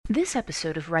This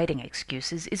episode of Writing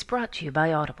Excuses is brought to you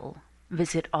by Audible.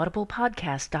 Visit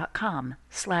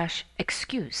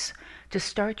audiblepodcast.com/excuse to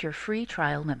start your free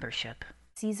trial membership.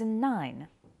 Season 9,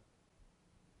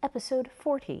 Episode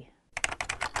 40.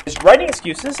 Writing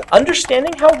Excuses,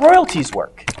 understanding how royalties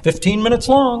work. 15 minutes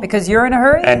long. Because you're in a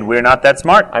hurry? And we're not that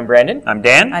smart. I'm Brandon. I'm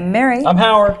Dan. I'm Mary. I'm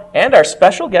Howard. And our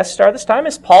special guest star this time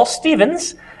is Paul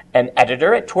Stevens, an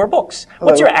editor at Tor Books.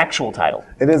 What's your actual title?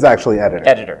 It is actually editor.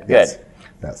 Editor, good. Yes.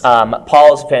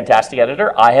 Paul is a fantastic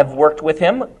editor. I have worked with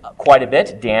him quite a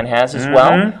bit. Dan has as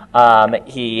well.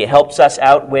 He helps us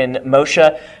out when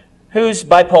Moshe, who's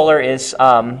bipolar, is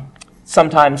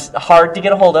sometimes hard to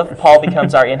get a hold of. Paul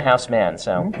becomes our in-house man.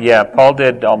 So Yeah, Paul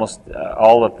did almost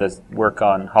all of the work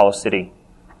on Hollow City,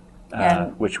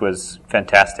 which was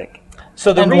fantastic.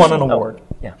 So the And reason, won an award.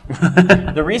 Yeah.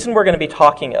 The reason we're going to be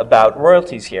talking about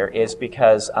royalties here is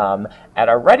because at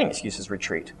our Writing Excuses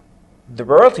retreat, the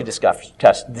royalty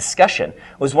discussion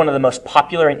was one of the most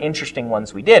popular and interesting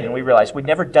ones we did, and we realized we'd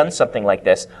never done something like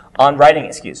this on Writing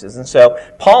Excuses. And so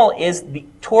Paul is the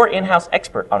Tor in-house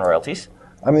expert on royalties.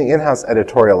 I'm the in-house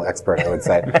editorial expert, I would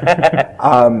say.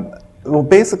 Well,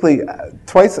 basically,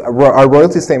 our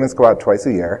royalty statements go out twice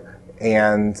a year.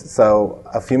 And so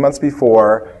a few months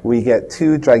before, we get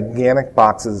 2 gigantic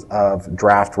boxes of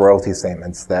draft royalty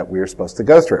statements that we're supposed to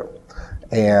go through.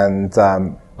 And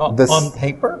On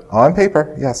paper? On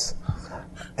paper, yes.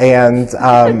 And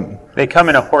They come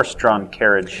in a horse-drawn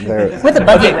carriage. With a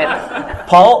buggy whip.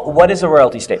 Paul, what is a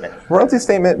royalty statement? royalty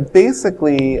statement,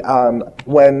 basically,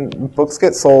 when books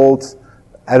get sold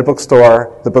at a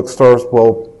bookstore, the bookstores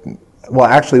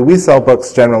actually, we sell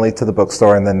books generally to the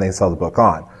bookstore, and then they sell the book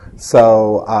on.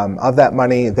 So of that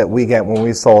money that we get when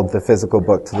we sold the physical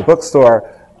book to the bookstore,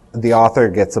 the author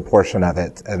gets a portion of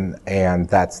it, and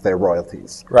that's their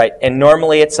royalties. Right, and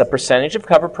normally it's a percentage of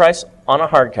cover price on a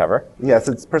hardcover. Yes,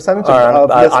 it's percentage of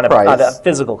list price. On a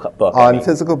physical book.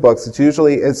 Physical books, it's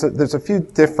usually, there's a few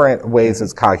different ways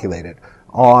it's calculated.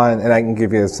 And I can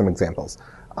give you some examples.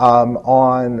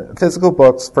 On physical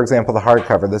books, for example, the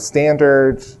hardcover, the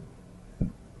standard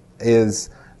is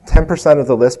 10% of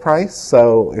the list price.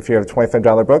 So if you have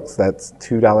 $25 books, that's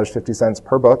 $2.50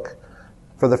 per book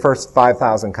for the first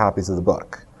 5,000 copies of the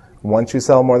book. Once you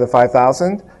sell more than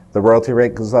 5,000, the royalty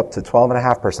rate goes up to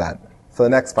 12.5% for the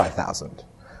next 5,000.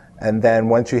 And then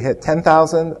once you hit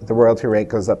 10,000, the royalty rate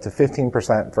goes up to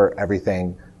 15% for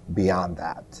everything beyond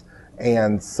that.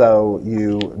 And so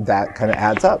that kind of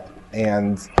adds up.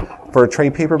 And for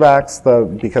trade paperbacks,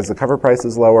 because the cover price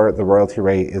is lower, the royalty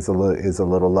rate is a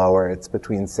little lower. It's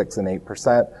between 6 and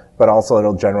 8%, but also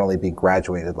it'll generally be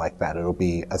graduated like that. It'll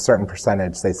be a certain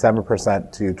percentage, say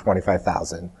 7% to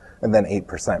 25,000, and then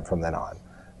 8% from then on.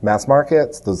 Mass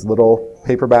markets, those little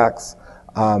paperbacks,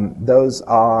 those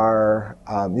are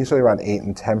usually around 8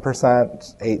 and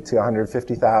 10%, 8 to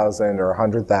 150,000 or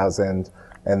 100,000.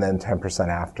 And then 10%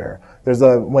 after.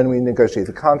 When we negotiate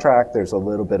the contract, there's a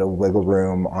little bit of wiggle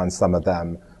room on some of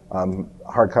them.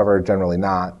 Hardcover, generally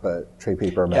not, but trade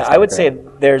paper. Yeah, I would say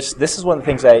this is one of the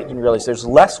things I didn't realize. There's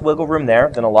less wiggle room there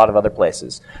than a lot of other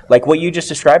places. Like what you just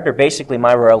described are basically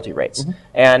my royalty rates. Mm-hmm.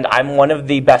 And I'm one of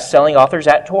the best-selling authors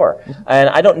at Tor. Mm-hmm. And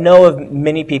I don't know of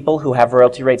many people who have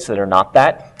royalty rates that are not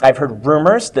that. I've heard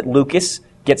rumors that Lucas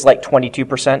gets like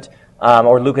 22%,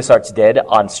 or LucasArts did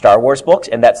on Star Wars books,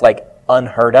 and that's like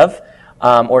unheard of,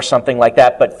 or something like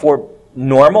that. But for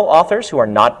normal authors who are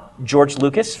not George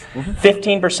Lucas,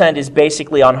 15% is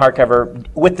basically on hardcover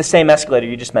with the same escalator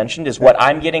you just mentioned is what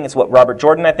I'm getting. It's what Robert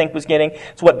Jordan, I think, was getting.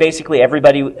 It's what basically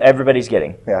everybody's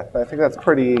getting. Yeah, I think that's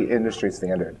pretty industry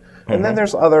standard. And then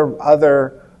there's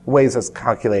other ways of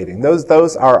calculating.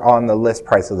 Those are on the list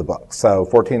price of the book. So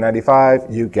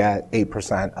 $14.95, you get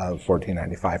 8% of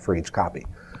 $14.95 for each copy.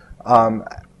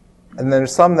 And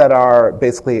there's some that are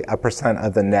basically a percent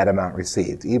of the net amount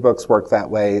received. Ebooks work that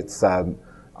way. It's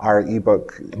our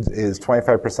ebook is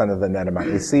 25% of the net amount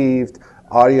received.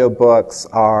 Audiobooks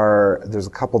there's a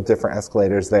couple different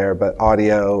escalators there, but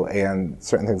audio and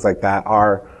certain things like that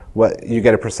are what you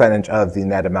get a percentage of the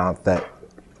net amount that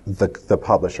the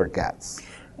publisher gets.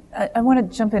 I want to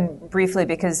jump in briefly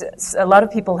because a lot of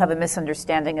people have a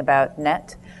misunderstanding about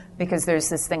net. Because there's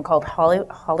this thing called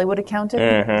Hollywood accounting,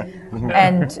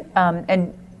 and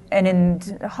in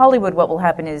Hollywood, what will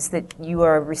happen is that you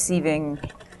are receiving,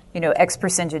 X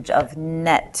percentage of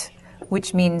net,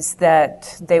 which means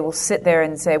that they will sit there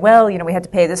and say, well, we had to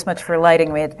pay this much for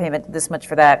lighting, we had to pay this much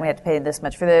for that, we had to pay this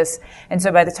much for this, and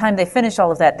so by the time they finish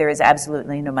all of that, there is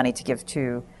absolutely no money to give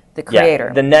to the creator.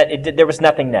 Yeah, the net. There was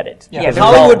nothing netted. Yeah. Because it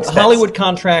was all expense. Hollywood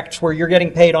contracts where you're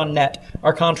getting paid on net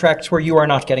are contracts where you are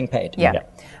not getting paid. Yeah.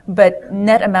 But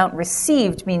net amount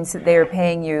received means that they are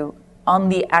paying you on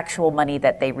the actual money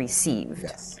that they received.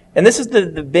 Yes. And this is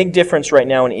the big difference right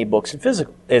now in ebooks and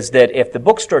physical, is that if the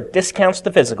bookstore discounts the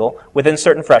physical within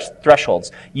certain thresholds,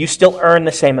 you still earn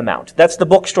the same amount. That's the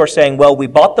bookstore saying, well, we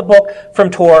bought the book from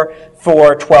Tor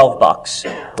for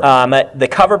 $12. The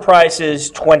cover price is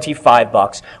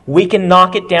 $25. We can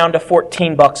knock it down to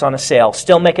 $14 on a sale,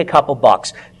 still make a couple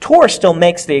bucks. Tor still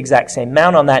makes the exact same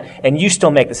amount on that, and you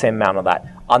still make the same amount on that.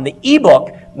 On the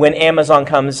ebook, when Amazon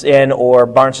comes in or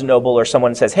Barnes & Noble or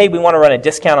someone says, hey, we want to run a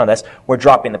discount on this, we're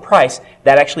dropping the price,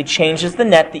 that actually changes the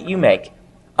net that you make,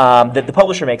 that the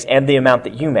publisher makes, and the amount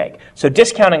that you make. So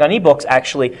discounting on ebooks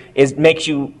actually makes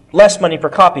you less money per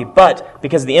copy, but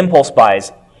because of the impulse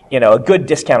buys, a good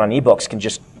discount on ebooks can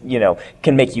just,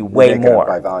 can make you way more.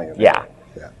 By volume. Yeah.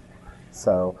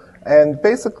 So, and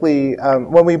basically,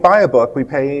 when we buy a book, we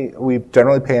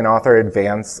generally pay an author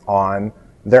advance on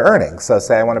their earnings. So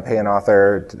say I want to pay an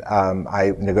author,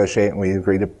 I negotiate and we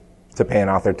agree to pay an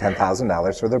author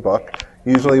 $10,000 for their book.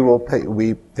 Usually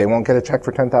they won't get a check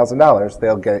for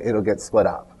 $10,000. It'll get split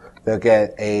up. They'll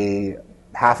get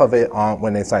half of it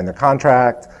when they sign their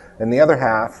contract, and the other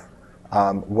half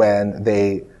when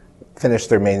they finish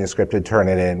their manuscript and turn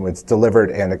it in, when it's delivered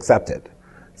and accepted.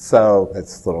 So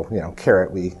it's a little,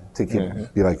 carrot to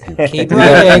keep, be like, keep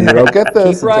writing. You don't get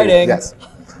this. Keep writing. Yes.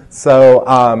 So,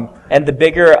 and the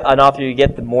bigger an author you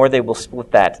get, the more they will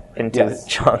split that into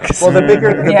chunks. Well, the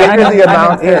bigger the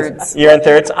amount is. You're in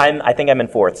thirds. I think I'm in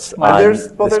fourths. There's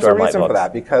a reason for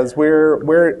that, because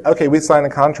we sign a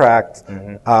contract,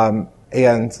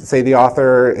 and say the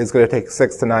author is going to take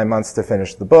 6 to 9 months to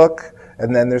finish the book,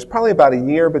 and then there's probably about a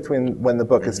year between when the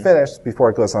book is finished before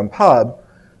it goes on pub.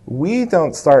 We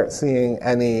don't start seeing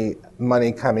any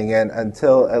money coming in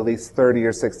until at least 30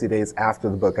 or 60 days after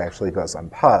the book actually goes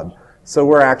on pub. So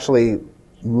we're actually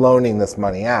loaning this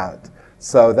money out.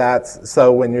 So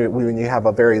when you have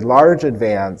a very large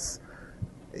advance,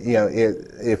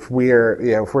 if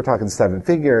we're talking 7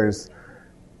 figures,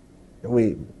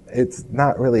 it's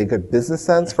not really a good business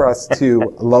sense for us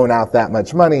to loan out that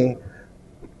much money.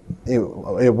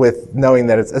 With knowing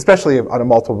that it's, especially on a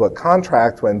multiple book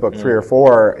contract, when book 3 or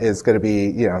 4 is going to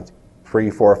be 3,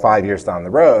 4, 5 years down the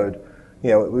road,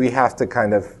 we have to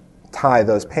kind of tie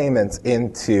those payments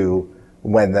into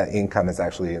when the income is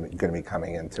actually going to be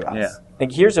coming into us. Yeah. I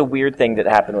think here's a weird thing that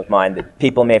happened with mine that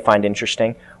people may find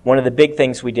interesting. One of the big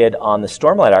things we did on the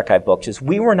Stormlight Archive books is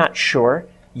we were not sure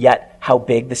yet how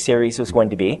big the series was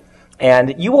going to be.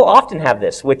 And you will often have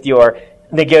this with your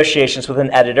negotiations with an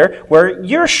editor where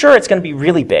you're sure it's going to be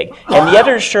really big and the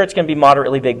editor's sure it's going to be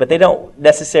moderately big, but they don't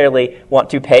necessarily want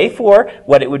to pay for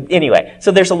what it would anyway.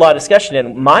 So there's a lot of discussion.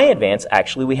 In my advance,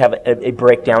 actually, we have a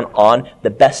breakdown on the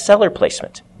bestseller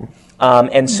placement.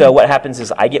 And so what happens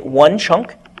is I get one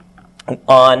chunk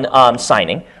on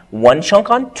signing, one chunk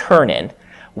on turn-in,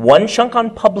 one chunk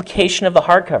on publication of the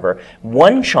hardcover,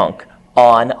 one chunk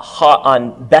on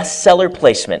bestseller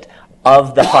placement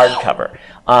of the hardcover.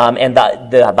 And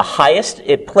the highest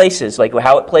it places, like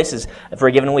how it places for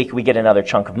a given week, we get another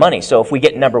chunk of money. So if we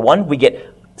get number 1, we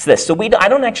get this. So I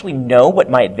don't actually know what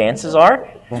my advances are.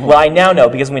 Well, I now know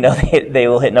because we know they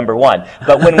will hit number 1.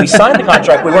 But when we signed the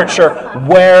contract, we weren't sure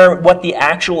what the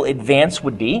actual advance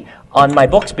would be on my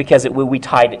books because we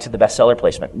tied it to the bestseller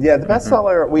placement. Yeah, the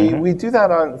bestseller, we do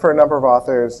that for a number of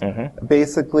authors.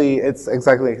 Basically, it's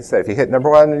exactly like you said. If you hit number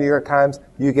 1 in the New York Times,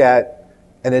 you get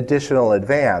an additional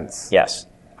advance. Yes.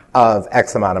 Of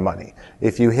X amount of money.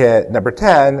 If you hit number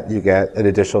 10, you get an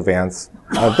additional advance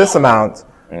of this amount.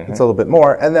 It's a little bit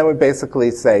more. And then we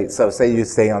basically say you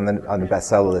stay on the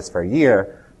bestseller list for a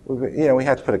year, we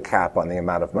have to put a cap on the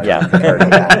amount of money compared to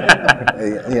that.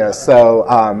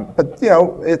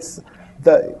 It's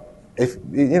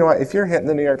if you're hitting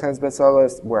the New York Times bestseller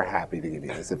list, we're happy to give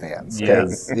you this advance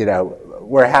because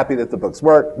we're happy that the books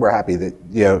work. We're happy that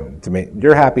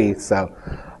you're happy. So.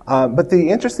 But the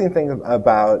interesting thing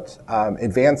about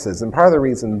advances, and part of the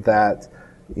reason that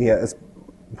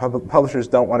publishers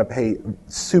don't want to pay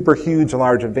super huge,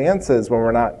 large advances when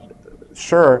we're not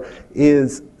sure,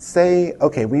 is say,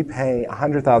 okay, we pay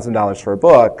 $100,000 for a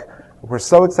book. We're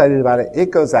so excited about it.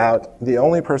 It goes out. The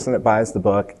only person that buys the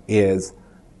book is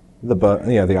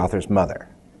the author's mother.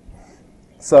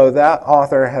 So that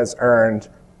author has earned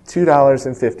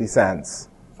 $2.50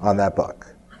 on that book.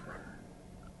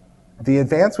 The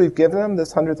advance we've given them,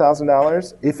 this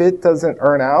 $100,000, if it doesn't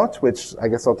earn out, which I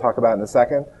guess I'll talk about in a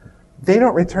second, they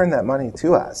don't return that money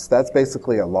to us. That's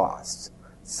basically a loss.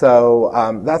 So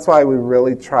that's why we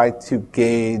really try to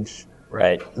gauge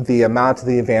the amount of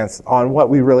the advance on what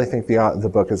we really think the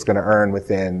book is going to earn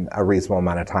within a reasonable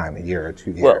amount of time, a year or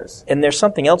 2 years. Well, and there's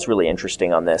something else really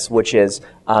interesting on this, which is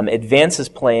advances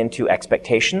play into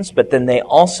expectations, but then they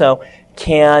also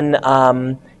can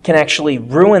actually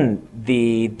ruin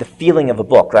the feeling of a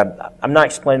book. I'm not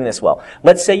explaining this well.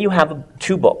 Let's say you have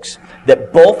 2 books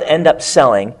that both end up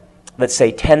selling, let's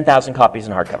say, 10,000 copies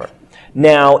in hardcover.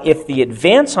 Now, if the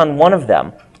advance on one of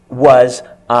them was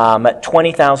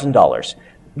 $20,000,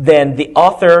 then the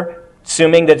author,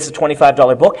 assuming that it's a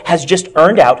 $25 book, has just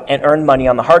earned out and earned money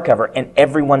on the hardcover, and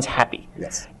everyone's happy.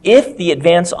 Yes. If the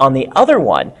advance on the other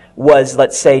one was,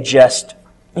 let's say, just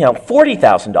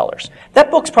 $40,000, that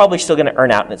book's probably still going to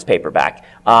earn out in its paperback.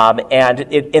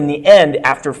 In the end,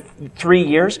 after 3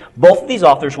 years, both of these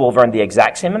authors will have earned the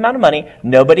exact same amount of money.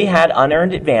 Nobody had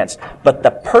unearned advance, but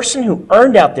the person who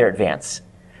earned out their advance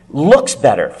looks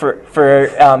better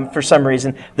for some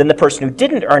reason than the person who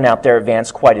didn't earn out their advance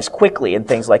quite as quickly and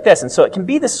things like this. And so it can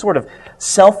be this sort of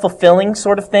self-fulfilling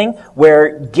sort of thing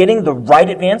where getting the right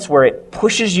advance, where it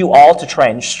pushes you all to try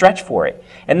and stretch for it.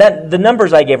 And that the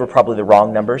numbers I gave are probably the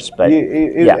wrong numbers, but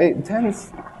it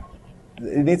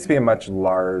needs to be a much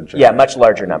larger. Yeah, much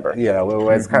larger number.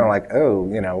 It's kind of like,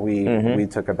 we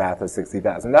took a bath of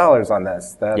 $60,000 on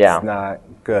this. That's not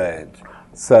good.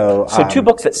 So 2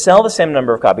 books that sell the same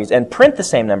number of copies and print the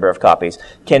same number of copies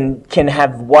can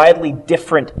have widely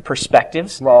different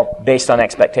perspectives based on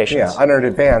expectations. Yeah, unearned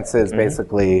advance is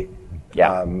basically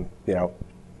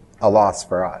a loss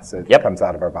for us. It comes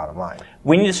out of our bottom line.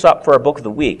 We need to stop for our book of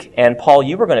the week. And Paul,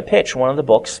 you were going to pitch one of the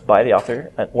books by the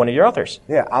author, one of your authors.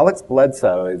 Yeah, Alex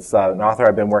Bledsoe is an author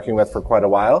I've been working with for quite a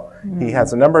while. Mm-hmm. He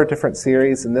has a number of different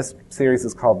series, and this series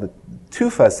is called the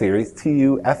Tufa series,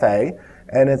 Tufa.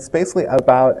 And it's basically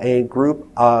about a group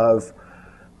of,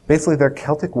 they're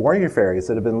Celtic warrior fairies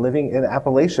that have been living in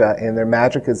Appalachia, and their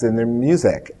magic is in their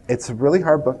music. It's a really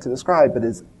hard book to describe, but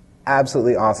it's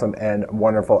absolutely awesome and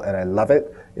wonderful, and I love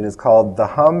it. It is called The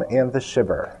Hum and the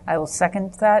Shiver. I will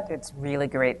second that. It's a really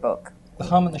great book. The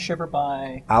Hum and the Shiver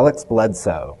by Alex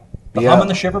Bledsoe. The Hum and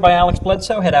the Shiver by Alex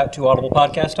Bledsoe. Head out to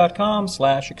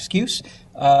audiblepodcast.com/excuse.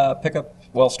 Pick up,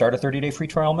 start a 30-day free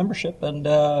trial membership and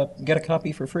get a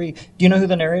copy for free. Do you know who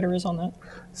the narrator is on that?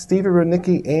 Stevie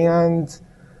Rudnicki, and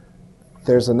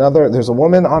there's a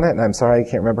woman on it, and I'm sorry, I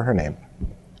can't remember her name.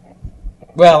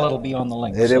 Well, it'll be on the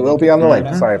link. It will be on the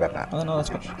link. Sorry about that. Oh, no, that's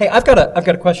good. Hey, I've got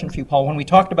a question for you, Paul. When we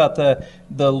talked about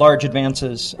the large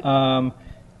advances, I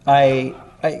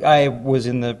was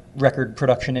in the record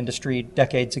production industry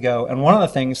decades ago, and one of the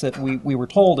things that we were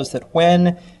told is that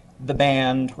when the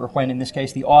band, or when in this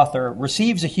case the author,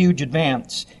 receives a huge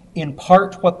advance, in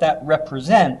part what that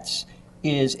represents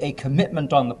is a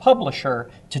commitment on the publisher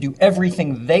to do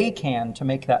everything they can to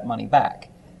make that money back.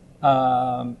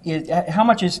 How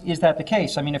much is that the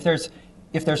case? I mean, if there's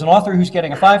an author who's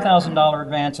getting a $5,000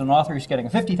 advance and an author who's getting a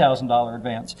 $50,000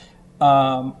 advance,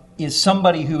 is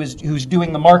somebody who's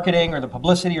doing the marketing or the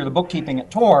publicity or the bookkeeping at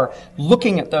Tor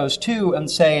looking at those two and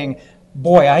saying,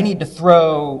 boy, I need to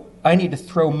throw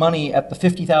money at the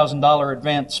 $50,000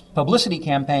 advance publicity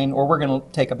campaign, or we're going to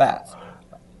take a bath?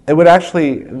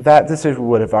 That decision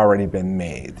would have already been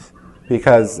made,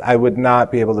 because I would not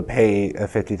be able to pay a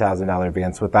 $50,000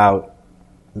 advance without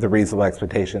the reasonable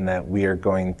expectation that we are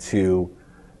going to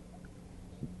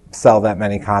sell that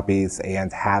many copies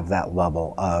and have that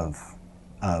level of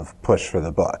push for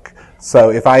the book. So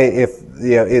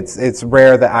it's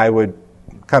rare that I would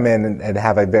come in and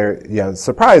have a very,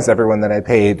 surprise everyone that I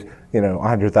paid,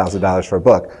 $100,000 for a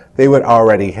book. They would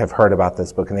already have heard about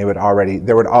this book, and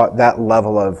that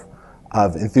level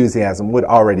of enthusiasm would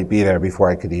already be there before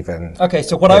I could even... Okay,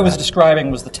 so what I was describing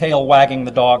was the tail wagging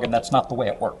the dog, and that's not the way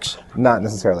it works. Not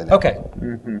necessarily, no. Okay.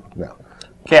 Mm-hmm. No.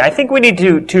 Okay, I think we need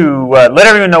to let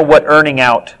everyone know what earning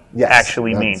out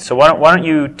actually means. So why don't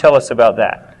you tell us about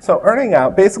that? So earning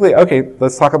out, basically,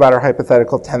 let's talk about our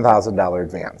hypothetical $10,000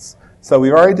 advance. So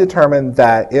we've already determined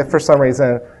that if for some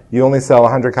reason you only sell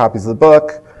 100 copies of the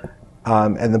book,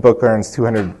 and the book earns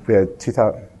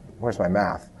where's my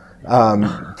math?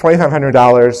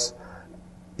 $2,500,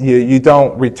 you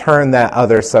don't return that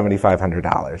other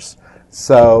 $7,500.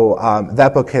 So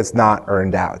that book has not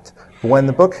earned out. When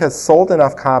the book has sold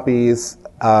enough copies,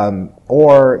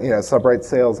 or subright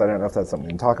sales, I don't know if that's something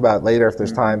we can talk about later if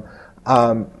there's time,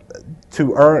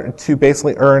 to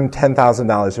basically earn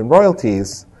 $10,000 in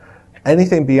royalties,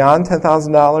 anything beyond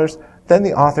 $10,000, then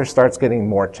the author starts getting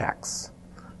more checks.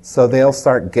 So they'll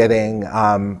start getting,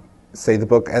 say the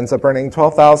book ends up earning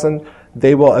 $12,000,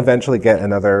 they will eventually get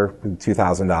another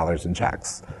 $2,000 in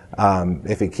checks.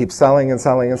 If it keeps selling and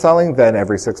selling and selling, then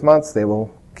every 6 months they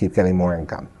will keep getting more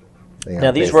income.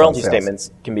 Now, these royalty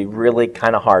statements can be really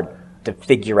kind of hard to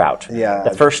figure out. Yeah. The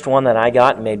first one that I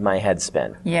got made my head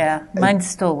spin. Yeah, mine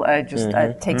still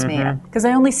takes me, because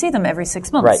I only see them every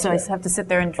 6 months, Right. so I have to sit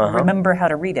there and remember how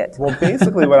to read it. Well,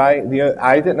 basically,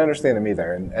 I didn't understand them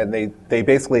either, and they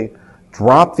basically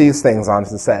dropped these things onto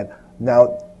the set.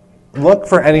 Now, look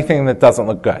for anything that doesn't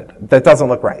look good, that doesn't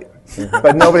look right.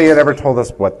 But nobody had ever told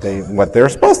us what they're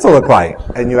supposed to look like.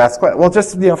 And you ask, well,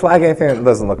 just flag anything that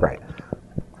doesn't look right.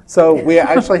 So we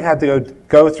actually had to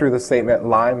go through the statement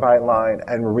line by line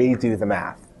and redo the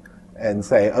math, and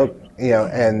say,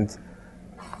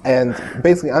 and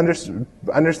basically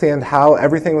understand how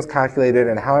everything was calculated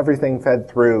and how everything fed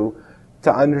through,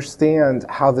 to understand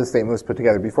how this statement was put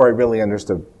together before I really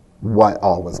understood what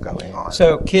all was going on.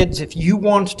 So, kids, if you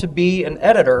want to be an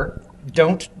editor,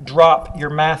 don't drop your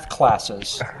math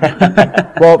classes.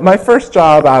 Well, my first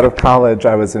job out of college,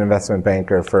 I was an investment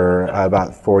banker for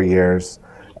about 4 years.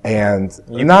 And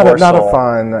not a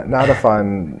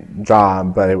fun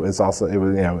job, but I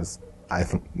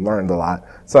learned a lot.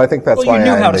 So I think that's why you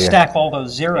knew how to stack all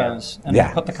those zeros and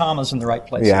put the commas in the right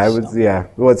places. Yeah,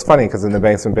 Well, it's funny because in the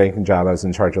investment banking job, I was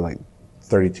in charge of like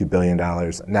 $32 billion.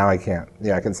 Now I can't.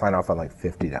 I can sign off on like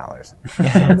 $50.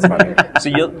 It's funny. So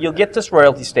you'll get this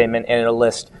royalty statement, and it'll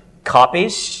list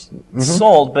copies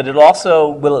sold, but it also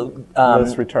will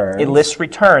list returns. It lists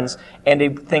returns and a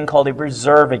thing called a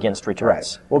reserve against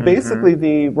returns. Right. Well, basically,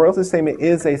 the royalty statement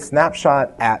is a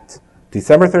snapshot at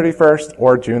December 31st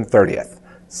or June 30th.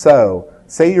 So,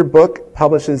 say your book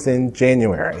publishes in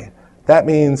January. That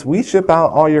means we ship out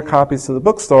all your copies to the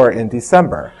bookstore in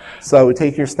December. So,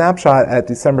 take your snapshot at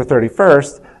December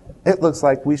 31st. It looks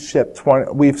like we've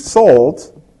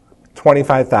sold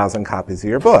 25,000 copies of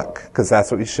your book, because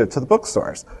that's what you ship to the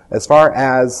bookstores. As far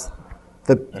as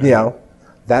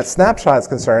that snapshot is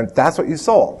concerned, that's what you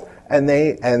sold.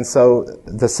 And so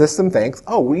the system thinks,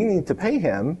 we need to pay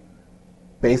him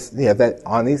based that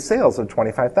on these sales of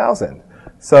 25,000.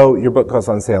 So your book goes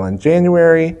on sale in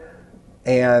January,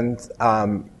 and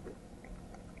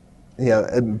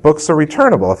books are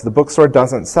returnable. If the bookstore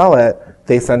doesn't sell it,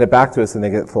 they send it back to us and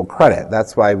they get full credit.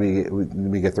 That's why we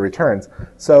get the returns.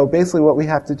 So basically what we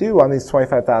have to do on these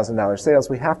 $25,000 sales,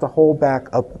 we have to hold back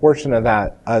a portion of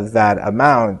that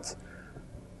amount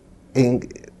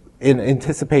in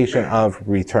anticipation of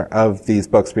return of these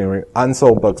books being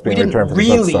unsold books being returned from the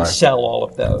bookstore. We didn't really sell all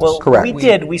of those. Well, correct. We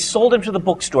did. We sold them to the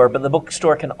bookstore, but the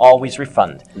bookstore can always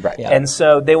refund. Right. Yeah. And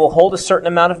so they will hold a certain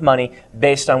amount of money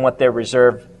based on what their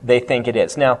reserve they think it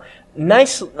is. Now,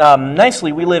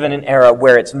 nicely, we live in an era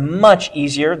where it's much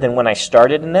easier than when I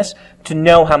started in this to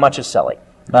know how much is selling.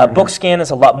 BookScan is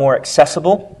a lot more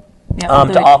accessible to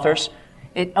authors.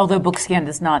 Although BookScan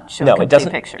does not show No, a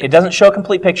complete picture. It doesn't show a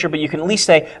complete picture, but you can at least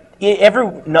say every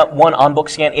one on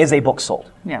BookScan is a book sold,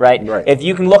 right? If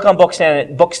you can look on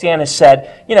BookScan, BookScan has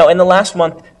said, in the last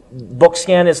month,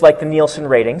 BookScan is like the Nielsen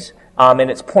ratings,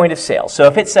 and it's point of sale. So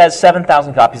if it says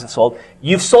 7,000 copies have sold,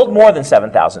 you've sold more than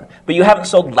 7,000, but you haven't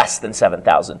sold less than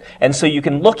 7,000. And so you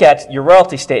can look at your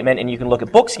royalty statement, and you can look at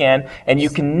BookScan, and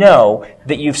you can know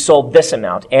that you've sold this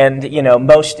amount. And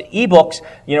most ebooks,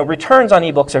 returns on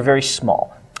ebooks are very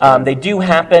small. They do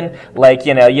happen, like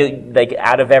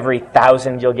out of every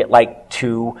 1,000, you'll get like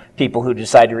 2 people who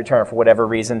decide to return for whatever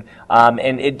reason,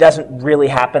 and it doesn't really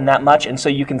happen that much. And so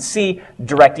you can see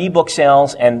direct ebook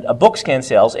sales and BookScan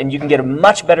sales, and you can get a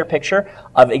much better picture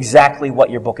of exactly what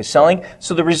your book is selling.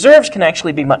 So the reserves can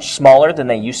actually be much smaller than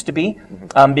they used to be,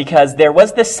 because there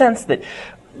was this sense that,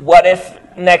 what if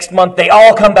next month they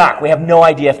all come back? We have no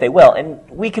idea if they will, and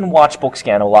we can watch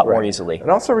BookScan a lot more easily. And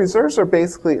also, reserves are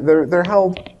basically they're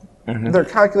held. They're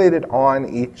calculated on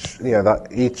each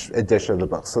each edition of the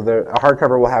book. So a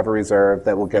hardcover will have a reserve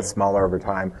that will get smaller over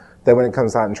time. Then when it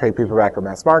comes out in trade paperback or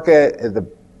mass market,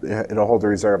 it'll hold a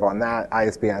reserve on that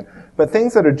ISBN. But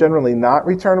things that are generally not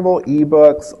returnable,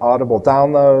 ebooks, audible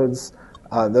downloads,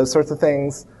 those sorts of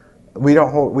things, we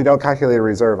don't calculate a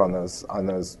reserve on those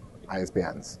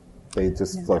ISBNs. They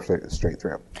just flow straight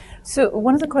through. So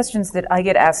one of the questions that I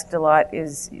get asked a lot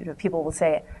is, people will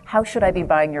say, "How should I be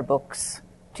buying your books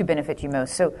to benefit you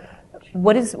most?" So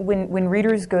what is when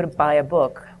readers go to buy a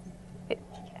book,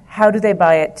 how do they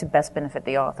buy it to best benefit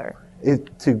the author?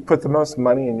 To put the most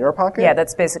money in your pocket? Yeah,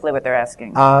 that's basically what they're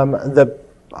asking. The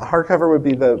hardcover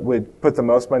would put the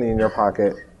most money in your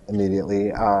pocket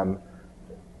immediately,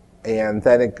 and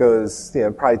then it goes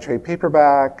probably trade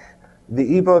paperback.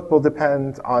 The ebook will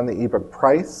depend on the ebook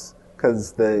price,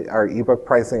 because our ebook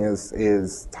pricing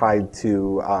is tied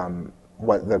to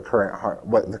what the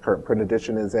current print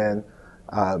edition is in.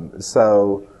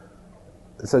 So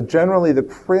So generally the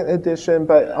print edition,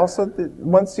 but also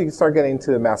once you start getting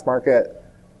to the mass market,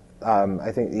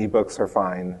 I think ebooks are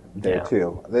fine there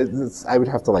too. I would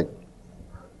have to like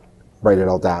write it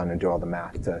all down and do all the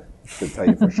math to tell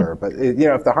you for sure. But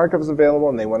if the hardcover is available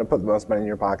and they want to put the most money in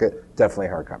your pocket, definitely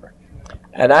hardcover.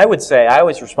 And I would say, I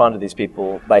always respond to these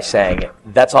people by saying,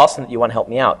 that's awesome that you want to help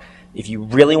me out. If you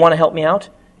really want to help me out,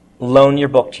 loan your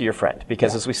book to your friend.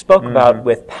 Because as we spoke about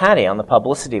with Patty on the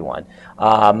publicity one,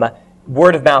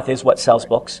 word of mouth is what sells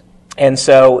books. And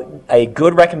so a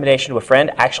good recommendation to a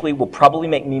friend actually will probably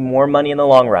make me more money in the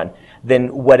long run than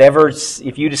whatever,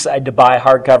 if you decide to buy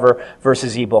hardcover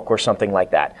versus ebook or something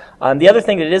like that. The other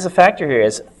thing that is a factor here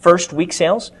is first week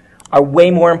sales are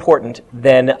way more important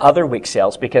than other week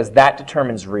sales because that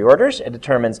determines reorders. It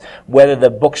determines whether the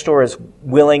bookstore is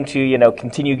willing to,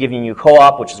 continue giving you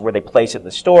co-op, which is where they place it in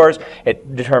the stores.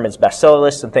 It determines bestseller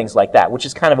lists and things like that, which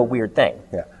is kind of a weird thing.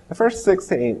 Yeah, the first 6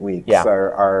 to 8 weeks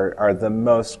are the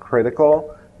most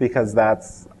critical because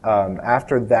that's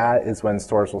after that is when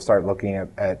stores will start looking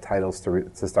at titles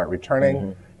to start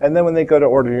returning, and then when they go to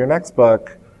order your next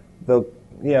book, they'll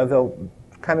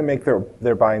kind of make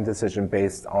their buying decision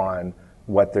based on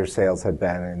what their sales had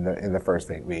been in the first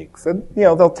 8 weeks. And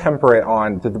they'll temper it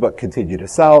on, did the book continue to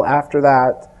sell after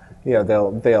that?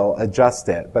 They'll adjust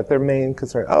it. But their main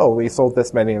concern, we sold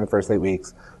this many in the first 8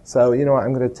 weeks. So you know what,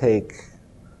 I'm going to take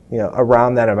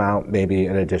around that amount, maybe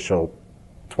an additional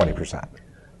 20%.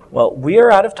 Well, we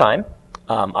are out of time.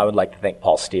 I would like to thank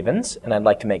Paul Stevens, and I'd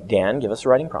like to make Dan give us a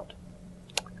writing prompt.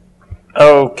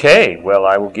 Okay, well,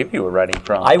 I will give you a writing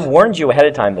prompt. I warned you ahead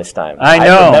of time this time. I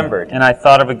know, remembered. And I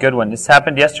thought of a good one. This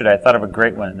happened yesterday. I thought of a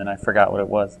great one, and then I forgot what it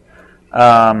was.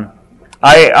 I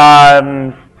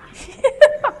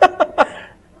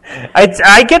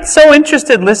get so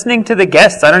interested listening to the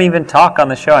guests. I don't even talk on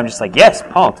the show. I'm just like, yes,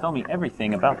 Paul, tell me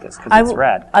everything about this, because it's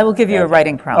rad. I will give you a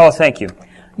writing prompt. Oh, thank you.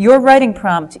 Your writing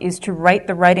prompt is to write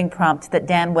the writing prompt that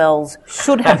Dan Wells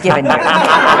should have given you.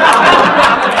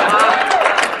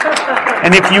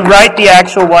 And if you write the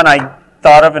actual one I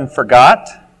thought of and forgot,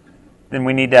 then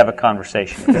we need to have a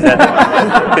conversation, because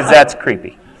that's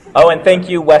creepy. Oh, and thank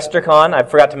you, WesterCon. I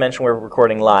forgot to mention we're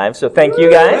recording live, so thank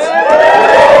you guys.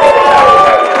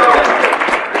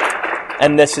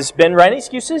 And this has been Writing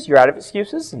Excuses. You're out of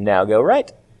excuses. Now go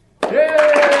write.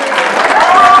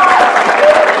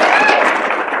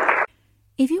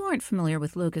 If you aren't familiar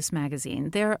with Locus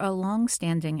Magazine, they're a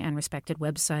long-standing and respected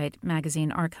website,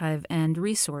 magazine, archive, and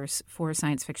resource for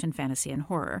science fiction, fantasy, and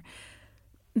horror.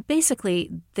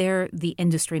 Basically, they're the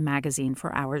industry magazine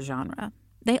for our genre.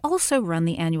 They also run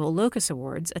the annual Locus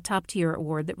Awards, a top-tier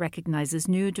award that recognizes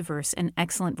new, diverse, and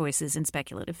excellent voices in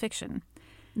speculative fiction.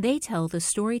 They tell the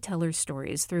storyteller's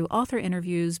stories through author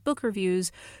interviews, book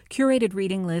reviews, curated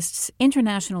reading lists,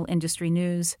 international industry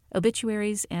news,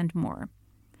 obituaries, and more.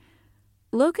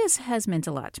 Locus has meant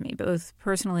a lot to me, both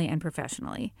personally and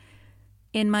professionally.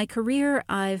 In my career,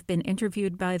 I've been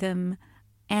interviewed by them,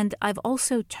 and I've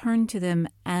also turned to them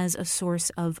as a source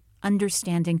of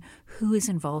understanding who is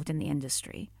involved in the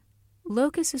industry.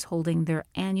 Locus is holding their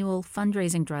annual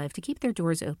fundraising drive to keep their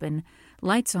doors open,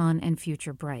 lights on, and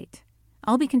future bright.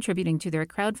 I'll be contributing to their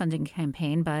crowdfunding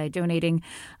campaign by donating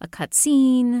a cut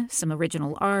scene, some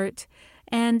original art,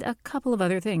 and a couple of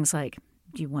other things like,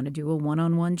 do you want to do a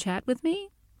one-on-one chat with me?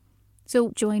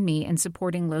 So join me in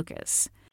supporting Locus.